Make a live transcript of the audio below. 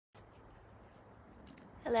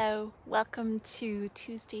Hello, welcome to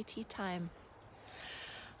Tuesday Tea Time.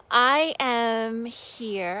 I am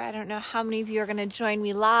here. I don't know how many of you are going to join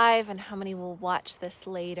me live and how many will watch this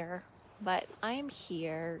later, but I am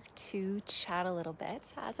here to chat a little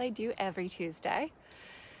bit, as I do every Tuesday.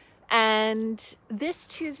 And this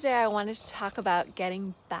Tuesday, I wanted to talk about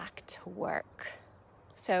getting back to work.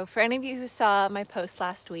 So for any of you who saw my post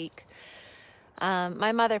last week,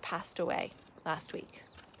 my mother passed away last week.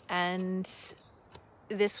 And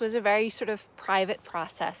this was a very sort of private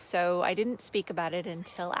process, so I didn't speak about it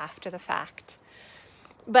until after the fact.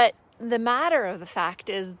 But the matter of the fact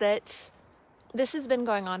is that this has been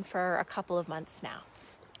going on for a couple of months now.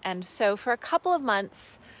 And so for a couple of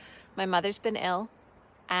months, my mother's been ill,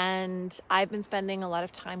 and I've been spending a lot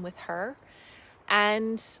of time with her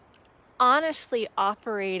and honestly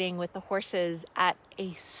operating with the horses at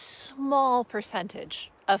a small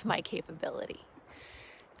percentage of my capability.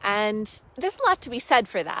 And there's a lot to be said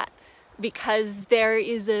for that, because there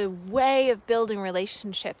is a way of building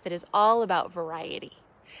relationship that is all about variety.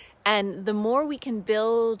 And the more we can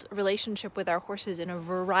build relationship with our horses in a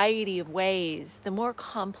variety of ways, the more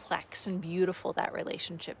complex and beautiful that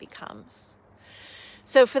relationship becomes.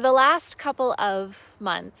 So for the last couple of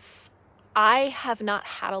months, I have not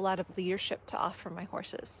had a lot of leadership to offer my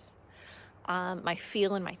horses. My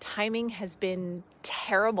feel and my timing has been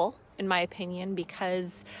terrible, in my opinion,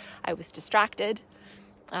 because I was distracted.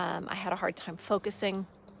 I had a hard time focusing.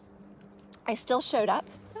 I still showed up.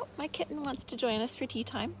 Oh, my kitten wants to join us for tea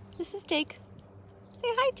time. This is Tig. Say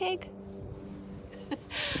hi, Tig.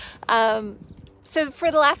 So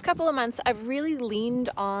for the last couple of months, I've really leaned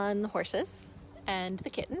on the horses and the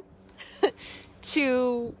kitten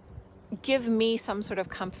to give me some sort of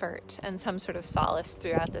comfort and some sort of solace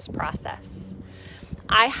throughout this process.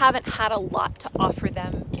 I haven't had a lot to offer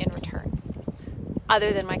them in return,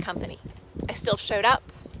 other than my company. I still showed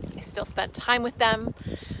up, I still spent time with them,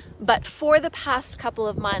 but for the past couple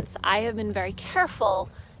of months, I have been very careful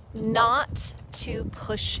not to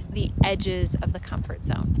push the edges of the comfort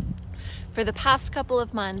zone. For the past couple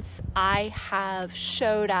of months, I have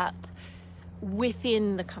showed up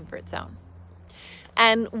within the comfort zone.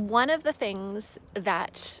 And one of the things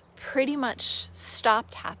that pretty much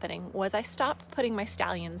stopped happening was I stopped putting my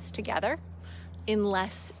stallions together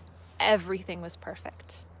unless everything was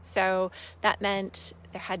perfect. So that meant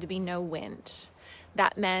there had to be no wind.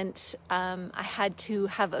 That meant I had to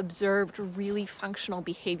have observed really functional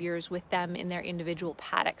behaviors with them in their individual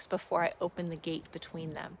paddocks before I opened the gate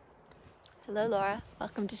between them. Hello, Laura.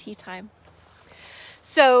 Welcome to tea time.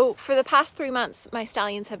 So for the past 3 months, my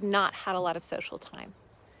stallions have not had a lot of social time.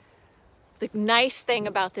 The nice thing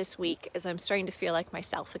about this week is I'm starting to feel like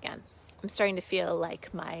myself again. I'm starting to feel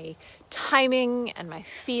like my timing and my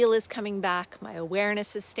feel is coming back. My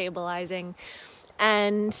awareness is stabilizing.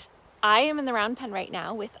 And I am in the round pen right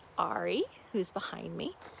now with Ari, who's behind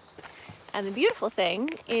me. And the beautiful thing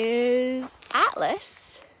is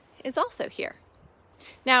Atlas is also here.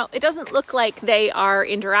 Now, it doesn't look like they are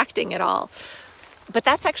interacting at all, but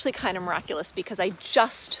that's actually kind of miraculous because I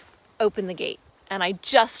just opened the gate and I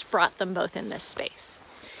just brought them both in this space.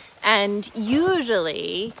 And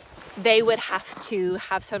usually they would have to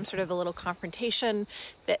have some sort of a little confrontation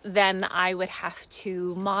that then I would have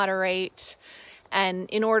to moderate, and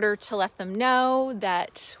in order to let them know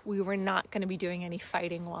that we were not going to be doing any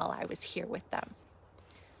fighting while I was here with them.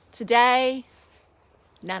 Today,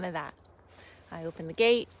 none of that. I opened the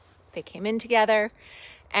gate, they came in together,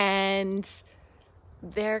 and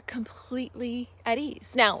they're completely at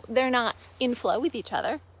ease. Now, they're not in flow with each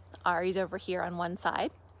other. Ari's over here on one side,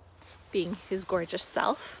 being his gorgeous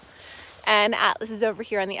self, and Atlas is over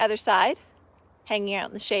here on the other side, hanging out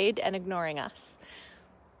in the shade and ignoring us.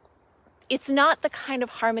 It's not the kind of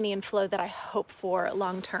harmony and flow that I hope for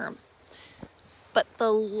long term, but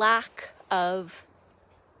the lack of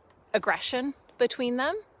aggression between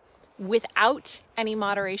them, without any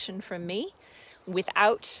moderation from me,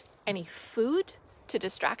 without any food to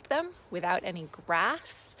distract them, without any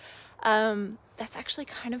grass, that's actually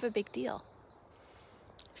kind of a big deal.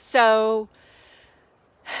 So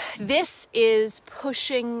this is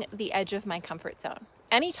pushing the edge of my comfort zone.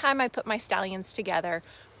 Anytime I put my stallions together,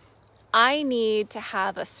 I need to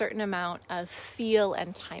have a certain amount of feel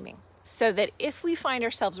and timing so that if we find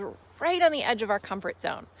ourselves right on the edge of our comfort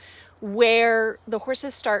zone, where the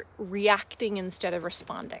horses start reacting instead of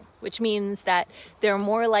responding, which means that they're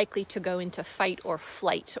more likely to go into fight or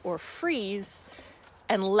flight or freeze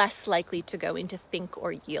and less likely to go into think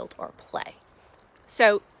or yield or play.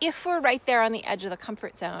 So if we're right there on the edge of the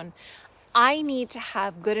comfort zone, I need to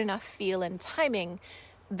have good enough feel and timing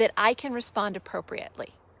that I can respond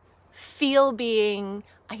appropriately. feel being,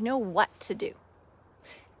 I know what to do.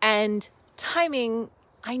 And timing,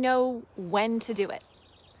 I know when to do it.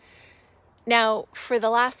 Now, for the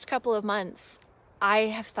last couple of months, I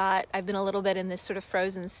have thought I've been a little bit in this sort of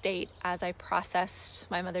frozen state as I processed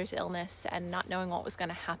my mother's illness and not knowing what was going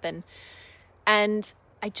to happen. And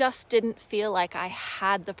I just didn't feel like I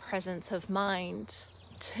had the presence of mind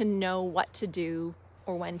to know what to do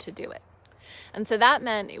or when to do it. And so that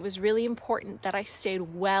meant it was really important that I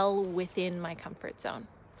stayed well within my comfort zone,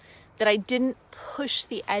 that I didn't push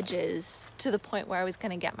the edges to the point where I was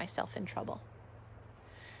going to get myself in trouble.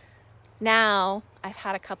 Now, I've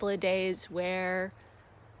had a couple of days where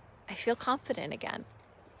I feel confident again.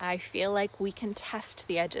 I feel like we can test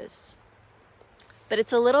the edges. But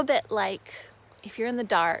it's a little bit like if you're in the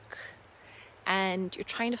dark and you're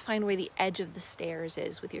trying to find where the edge of the stairs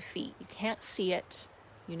is with your feet. You can't see it,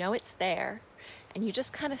 you know it's there, and you're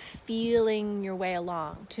just kind of feeling your way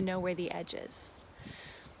along to know where the edge is.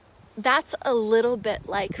 That's a little bit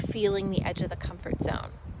like feeling the edge of the comfort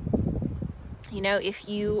zone. You know, if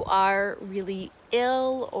you are really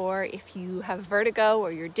ill or if you have vertigo or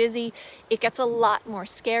you're dizzy, it gets a lot more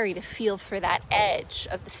scary to feel for that edge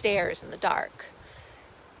of the stairs in the dark.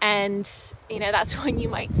 And, you know, that's when you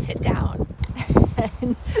might sit down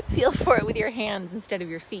and feel for it with your hands instead of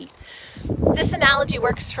your feet. This analogy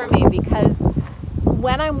works for me because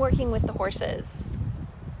when I'm working with the horses,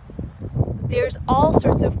 there's all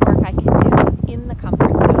sorts of work I can do in the comfort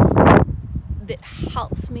zone that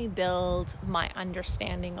helps me build my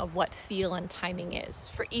understanding of what feel and timing is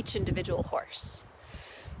for each individual horse.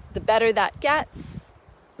 The better that gets,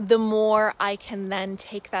 the more I can then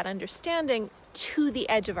take that understanding to the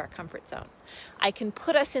edge of our comfort zone. I can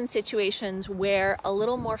put us in situations where a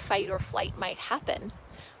little more fight or flight might happen,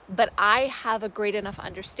 but I have a great enough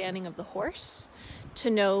understanding of the horse to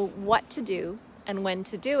know what to do and when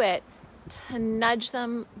to do it, to nudge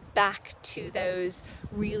them back to those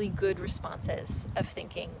really good responses of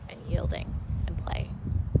thinking and yielding and playing.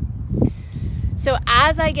 So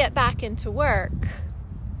as I get back into work,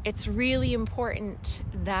 it's really important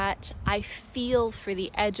that I feel for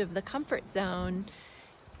the edge of the comfort zone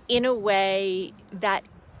in a way that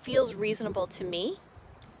feels reasonable to me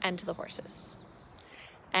and to the horses.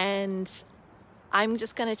 And I'm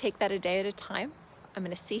just going to take that a day at a time. I'm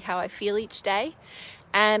going to see how I feel each day.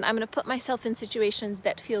 And I'm going to put myself in situations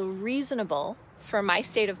that feel reasonable for my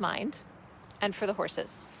state of mind and for the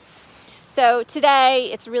horses. So today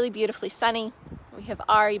it's really beautifully sunny. We have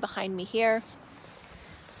Ari behind me here.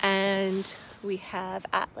 And we have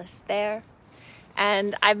Atlas there.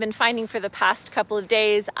 And I've been finding for the past couple of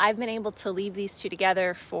days, I've been able to leave these two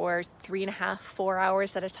together for 3.5, 4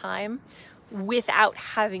 hours at a time without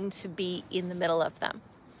having to be in the middle of them.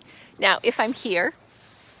 Now, if I'm here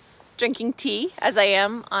drinking tea, as I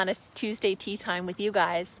am on a Tuesday tea time with you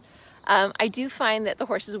guys, I do find that the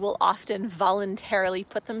horses will often voluntarily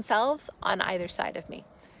put themselves on either side of me.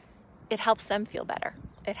 It helps them feel better.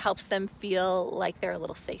 It helps them feel like they're a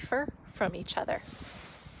little safer from each other.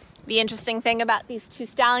 The interesting thing about these two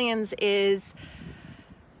stallions is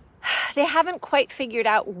they haven't quite figured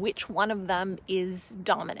out which one of them is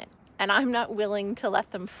dominant, and I'm not willing to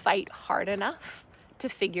let them fight hard enough to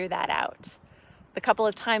figure that out. The couple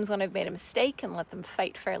of times when I've made a mistake and let them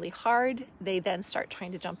fight fairly hard, they then start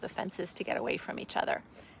trying to jump the fences to get away from each other.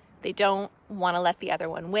 They don't want to let the other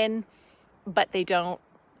one win, but they don't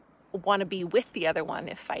want to be with the other one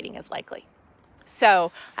if fighting is likely.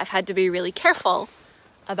 So I've had to be really careful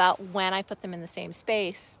about when I put them in the same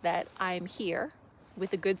space that I'm here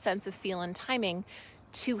with a good sense of feel and timing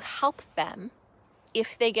to help them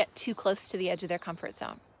if they get too close to the edge of their comfort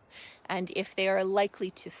zone. And if they are likely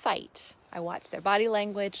to fight, I watch their body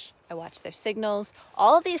language, I watch their signals,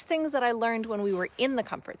 all of these things that I learned when we were in the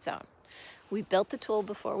comfort zone. We built the tool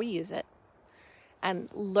before we use it. And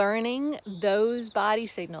learning those body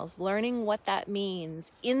signals, learning what that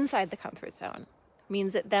means inside the comfort zone,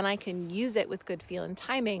 means that then I can use it with good feel and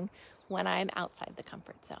timing when I'm outside the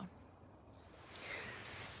comfort zone.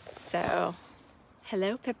 So,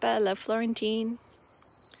 hello Pippa, love Florentine.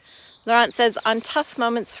 Laurent says, on tough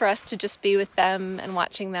moments for us to just be with them and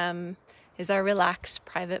watching them is our relaxed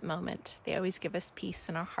private moment. They always give us peace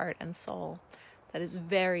in our heart and soul. That is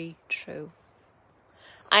very true.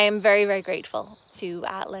 I am very, very grateful to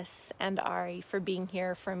Atlas and Ari for being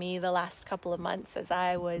here for me the last couple of months as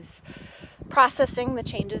I was processing the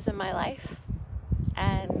changes in my life.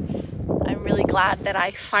 And I'm really glad that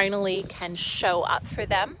I finally can show up for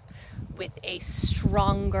them with a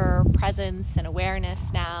stronger presence and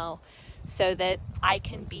awareness now so that I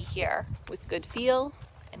can be here with good feel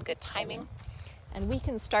and good timing And we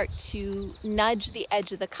can start to nudge the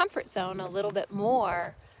edge of the comfort zone a little bit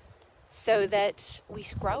more so that we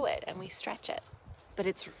grow it and we stretch it. But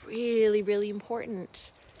it's really, really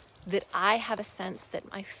important that I have a sense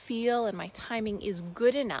that my feel and my timing is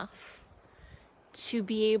good enough to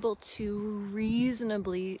be able to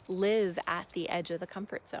reasonably live at the edge of the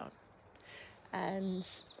comfort zone. And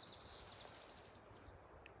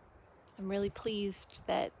I'm really pleased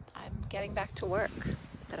that I'm getting back to work,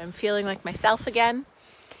 that I'm feeling like myself again,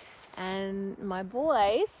 and my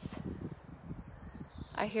boys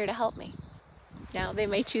are here to help me. Now, they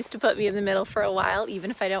may choose to put me in the middle for a while,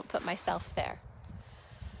 even if I don't put myself there.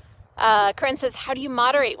 Corinne says, how do you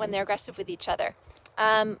moderate when they're aggressive with each other?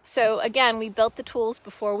 So again, we built the tools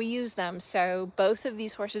before we use them. So both of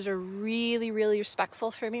these horses are really, really respectful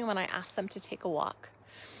for me when I ask them to take a walk.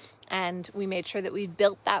 And we made sure that we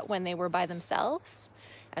built that when they were by themselves.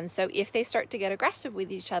 And so if they start to get aggressive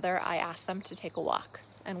with each other, I ask them to take a walk.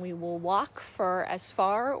 And we will walk for as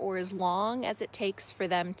far or as long as it takes for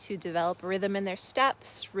them to develop rhythm in their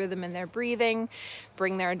steps, rhythm in their breathing,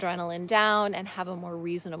 bring their adrenaline down, and have a more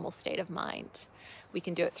reasonable state of mind. We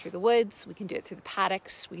can do it through the woods, we can do it through the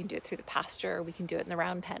paddocks, we can do it through the pasture, we can do it in the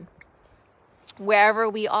round pen. Wherever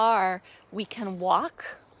we are, we can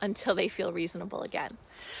walk until they feel reasonable again.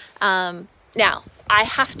 Now, I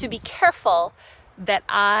have to be careful that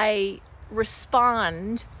I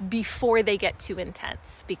respond before they get too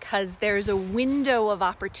intense, because there's a window of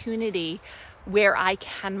opportunity where I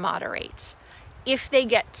can moderate. If they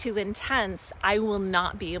get too intense, I will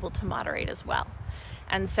not be able to moderate as well.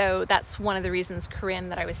 And so that's one of the reasons, Corinne,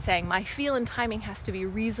 that I was saying my feel and timing has to be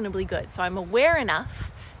reasonably good. So I'm aware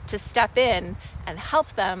enough to step in and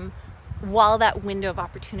help them while that window of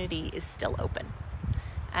opportunity is still open.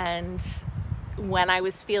 And when I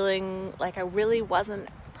was feeling like I really wasn't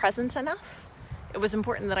present enough, it was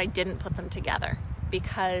important that I didn't put them together,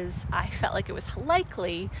 because I felt like it was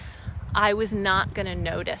likely I was not going to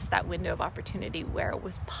notice that window of opportunity where it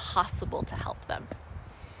was possible to help them.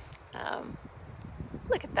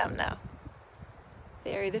 Look at them though.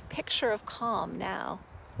 They're the picture of calm now.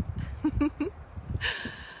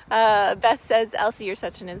 Beth says, Elsa, you're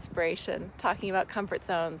such an inspiration. Talking about comfort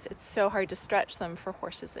zones, it's so hard to stretch them for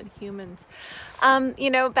horses and humans.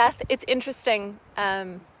 Beth, it's interesting.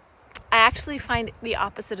 I actually find the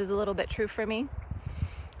opposite is a little bit true for me.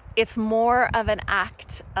 It's more of an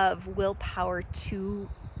act of willpower to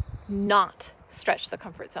not stretch the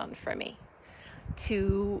comfort zone for me,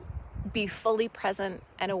 to be fully present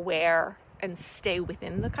and aware and stay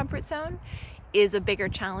within the comfort zone is a bigger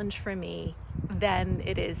challenge for me than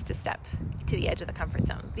it is to step to the edge of the comfort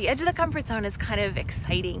zone. The edge of the comfort zone is kind of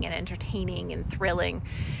exciting and entertaining and thrilling,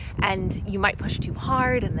 and you might push too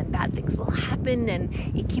hard and then bad things will happen, and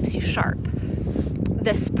it keeps you sharp.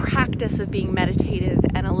 This practice of being meditative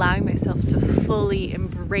and allowing myself to fully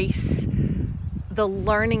embrace the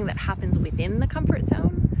learning that happens within the comfort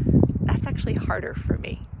zone, that's actually harder for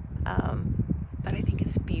me. But I think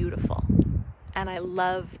it's beautiful. And I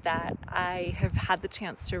love that I have had the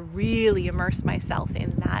chance to really immerse myself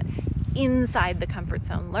in that inside the comfort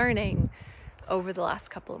zone learning over the last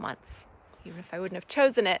couple of months. Even if I wouldn't have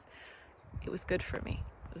chosen it, it was good for me.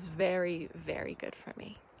 It was very, very good for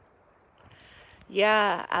me.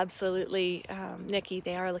 Yeah, absolutely. Nikki,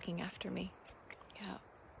 they are looking after me. Yeah.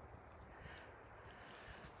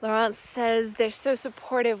 Laurence says they're so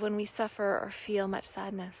supportive when we suffer or feel much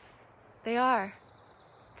sadness. They are,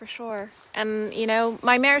 for sure. And,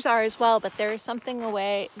 my mares are as well, but there is something the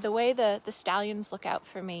way the stallions look out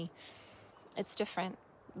for me, it's different.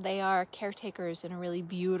 They are caretakers in a really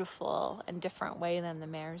beautiful and different way than the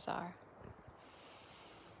mares are.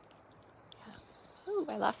 Yeah. Ooh,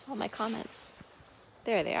 I lost all my comments.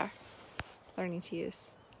 There they are. Learning to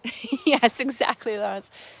use. Yes, exactly, Lawrence.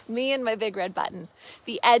 Me and my big red button.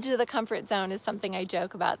 The edge of the comfort zone is something I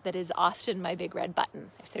joke about that is often my big red button.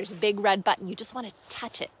 If there's a big red button, you just want to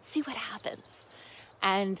touch it, see what happens.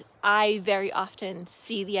 And I very often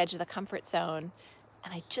see the edge of the comfort zone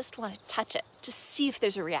and I just want to touch it, just see if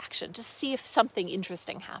there's a reaction, just see if something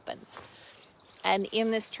interesting happens. And in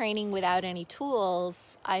this training without any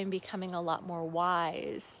tools, I'm becoming a lot more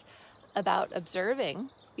wise about observing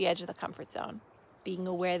the edge of the comfort zone, being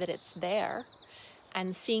aware that it's there,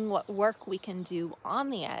 and seeing what work we can do on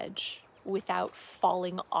the edge without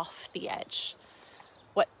falling off the edge.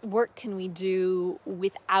 What work can we do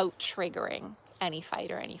without triggering any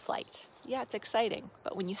fight or any flight? Yeah, it's exciting,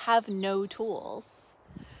 but when you have no tools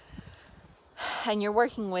and you're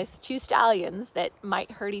working with two stallions that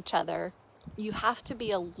might hurt each other, you have to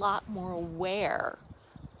be a lot more aware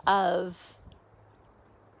of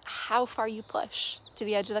how far you push to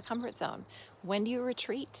the edge of the comfort zone. When do you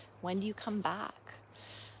retreat? When do you come back?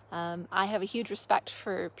 I have a huge respect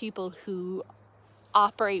for people who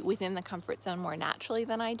operate within the comfort zone more naturally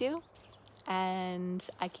than I do. And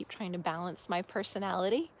I keep trying to balance my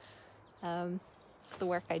personality. It's the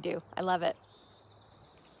work I do. I love it.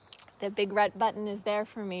 The big red button is there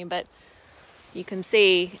for me, but you can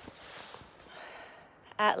see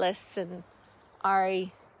Atlas and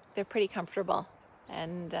Ari, they're pretty comfortable,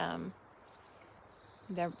 and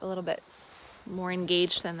they're a little bit more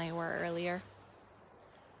engaged than they were earlier.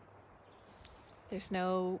 There's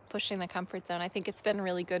no pushing the comfort zone. I think it's been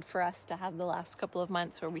really good for us to have the last couple of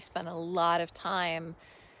months where we spent a lot of time,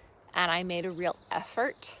 and I made a real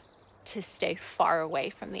effort to stay far away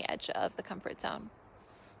from the edge of the comfort zone.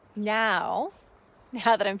 Now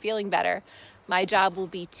that I'm feeling better, my job will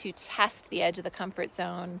be to test the edge of the comfort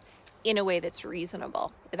zone in a way that's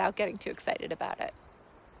reasonable without getting too excited about it.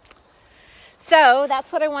 So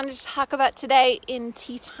that's what I wanted to talk about today in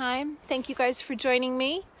tea time. Thank you guys for joining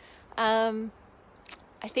me.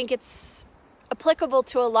 I think it's applicable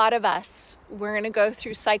to a lot of us. We're going to go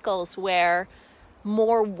through cycles where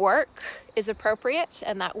more work is appropriate,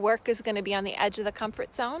 and that work is going to be on the edge of the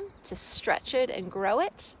comfort zone to stretch it and grow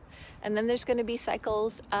it. And then there's going to be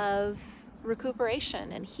cycles of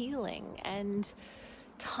recuperation and healing and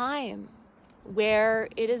time where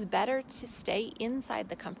it is better to stay inside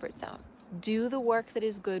the comfort zone. Do the work that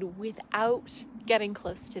is good without getting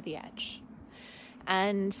close to the edge.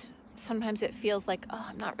 And sometimes it feels like, oh,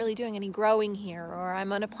 I'm not really doing any growing here, or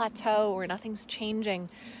I'm on a plateau, or nothing's changing.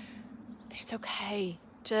 It's okay.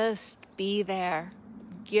 Just be there.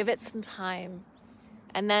 Give it some time.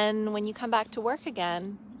 And then when you come back to work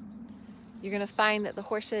again, you're going to find that the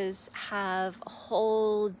horses have a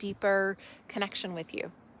whole deeper connection with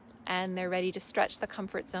you, and they're ready to stretch the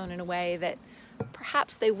comfort zone in a way that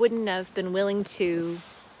perhaps they wouldn't have been willing to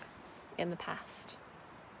in the past.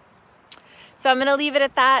 So I'm going to leave it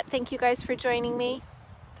at that. Thank you guys for joining me.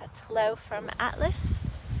 That's hello from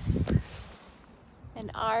Atlas and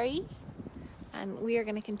Ari. And we are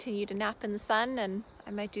going to continue to nap in the sun, and I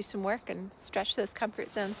might do some work and stretch those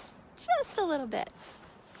comfort zones just a little bit.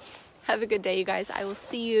 Have a good day, you guys. I will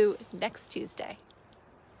see you next Tuesday.